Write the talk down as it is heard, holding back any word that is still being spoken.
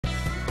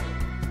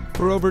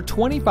For over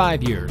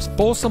 25 years,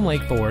 Folsom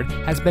Lake Ford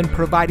has been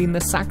providing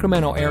the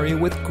Sacramento area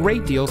with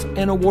great deals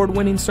and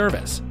award-winning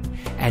service.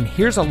 And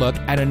here's a look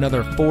at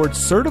another Ford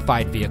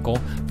certified vehicle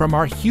from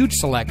our huge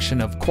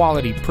selection of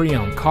quality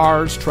pre-owned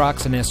cars,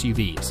 trucks, and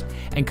SUVs,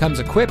 and comes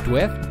equipped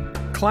with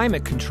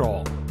climate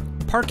control,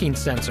 parking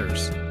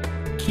sensors,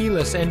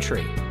 keyless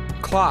entry,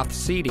 cloth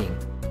seating,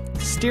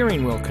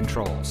 steering wheel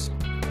controls,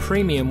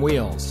 premium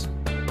wheels,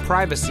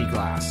 privacy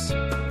glass,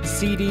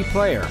 CD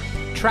player,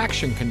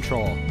 traction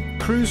control,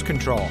 cruise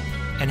control,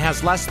 and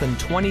has less than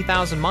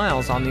 20,000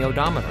 miles on the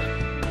odometer.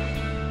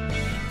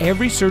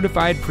 Every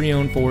certified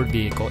pre-owned Ford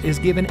vehicle is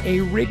given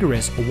a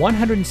rigorous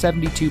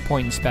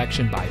 172-point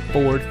inspection by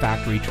Ford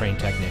factory-trained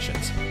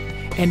technicians.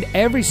 And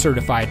every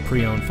certified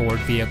pre-owned Ford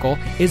vehicle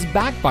is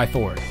backed by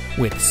Ford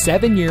with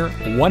 7-year,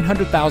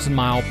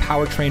 100,000-mile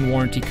powertrain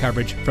warranty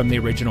coverage from the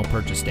original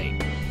purchase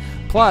date.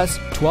 Plus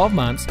 12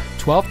 months,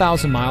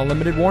 12,000-mile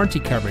limited warranty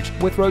coverage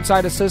with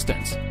roadside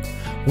assistance.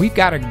 We've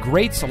got a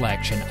great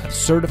selection of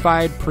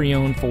certified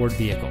pre-owned Ford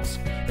vehicles.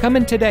 Come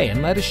in today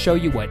and let us show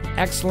you what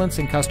excellence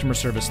in customer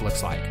service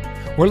looks like.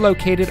 We're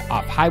located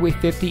off Highway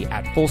 50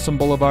 at Folsom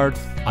Boulevard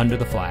under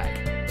the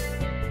flag.